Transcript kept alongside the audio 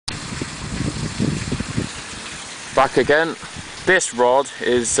Back again. This rod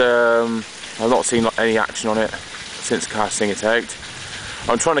is, I've not seen any action on it since casting it out.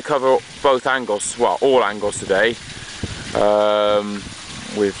 I'm trying to cover both angles, well, all angles today,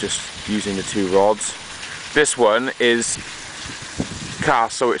 with just using the two rods. This one is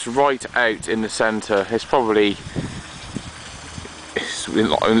cast so it's right out in the centre. It's probably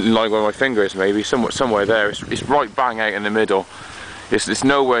in line where my finger is, maybe somewhere there. It's right bang out in the middle. It's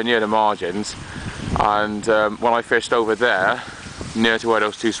nowhere near the margins. And when I fished over there, near to where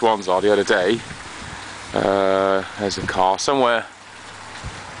those two swans are the other day, there's a car somewhere.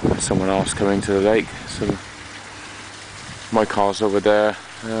 Someone else coming to the lake. So my car's over there.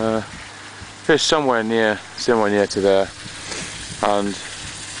 Fished somewhere near to there, and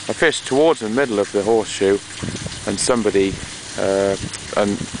I fished towards the middle of the horseshoe, and somebody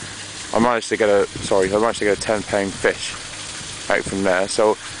and I managed to get a 10-pound fish out from there.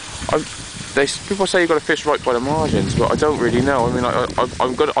 So people say you've got to fish right by the margins, but I don't really know. I mean,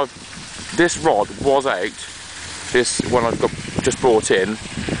 this rod was out. This one I've got just brought in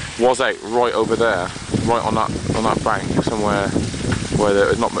was out right over there, right on that bank somewhere where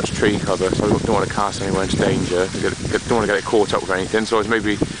there's not much tree cover. So I don't want to cast anywhere into danger. Don't want to get it caught up with anything. So I was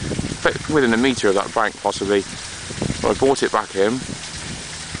maybe within a metre of that bank possibly. So I brought it back in,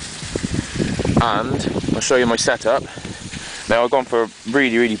 and I'll show you my setup. Now I've gone for a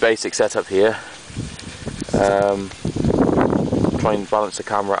really basic setup here. Try and balance the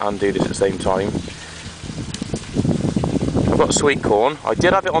camera and do this at the same time. I've got sweet corn. I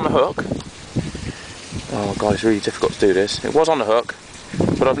did have it on the hook. Oh god, it's really difficult to do this. It was on the hook,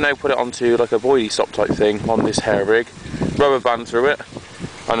 but I've now put it onto like a boilie stop type thing on this hair rig. Rubber band through it,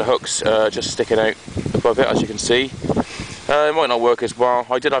 and the hook's just sticking out above it, as you can see. It might not work as well.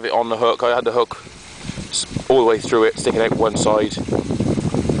 I did have it on the hook. I had the hook all the way through it, sticking out one side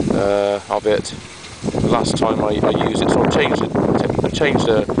of it. Last time I used it, so I've changed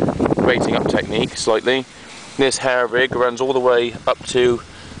the baiting up technique slightly. This hair rig runs all the way up to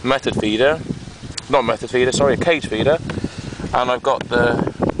method feeder, not method feeder, sorry, a cage feeder, and I've got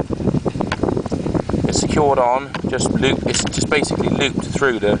it's secured on, it's just basically looped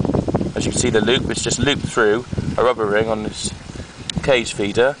through as you can see the loop, it's just looped through a rubber ring on this cage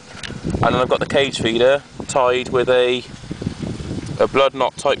feeder, and then I've got the cage feeder tied with a blood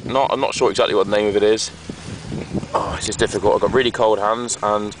knot type knot. I'm not sure exactly what the name of it is. Oh, it's just difficult. I've got really cold hands,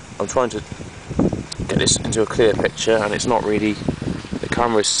 and I'm trying to get this into a clear picture, and it's not really, the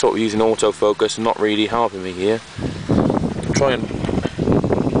camera is sort of using autofocus and not really helping me here. I'm trying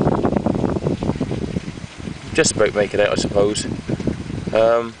just about make it out, I suppose.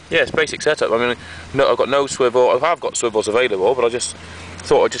 Yeah, it's basic setup. I mean, no, I've got no swivel. I have got swivels available, but I just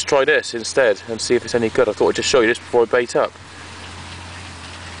thought I'd just try this instead and see if it's any good. I thought I'd just show you this before I bait up.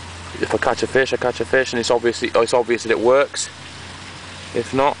 If I catch a fish, I catch a fish, and it's obvious that it works.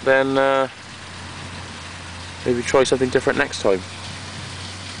 If not, then maybe try something different next time.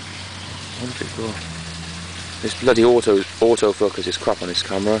 This bloody autofocus is crap on this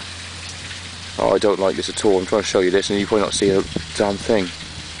camera. Oh, I don't like this at all. I'm trying to show you this, and you probably not see a damn thing.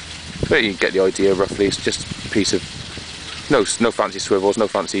 But you get the idea roughly. It's just a piece of no fancy swivels, no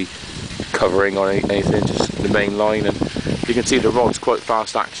fancy covering or anything. Just the main line, and you can see the rod's quite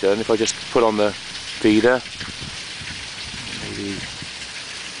fast action. If I just put on the feeder, maybe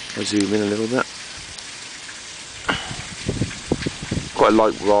I zoom in a little bit. Quite a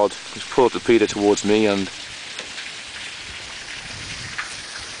light rod. Just pull the feeder towards me and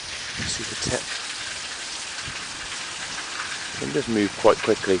see the tip. And just move quite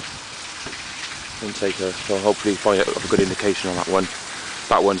quickly and so hopefully find a good indication on that one.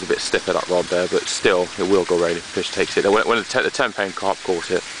 That one's a bit stiffer, that rod there, but still it will go round if the fish takes it. When the 10-pound carp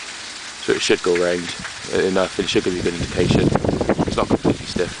caught it, so it should go round enough, and it should give you a good indication. It's not completely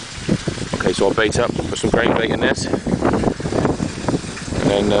stiff. Okay, so I'll bait up, put some grain bait in this,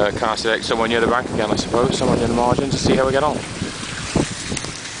 and then cast it out somewhere near the bank again, I suppose, somewhere near the margins, to see how we get on.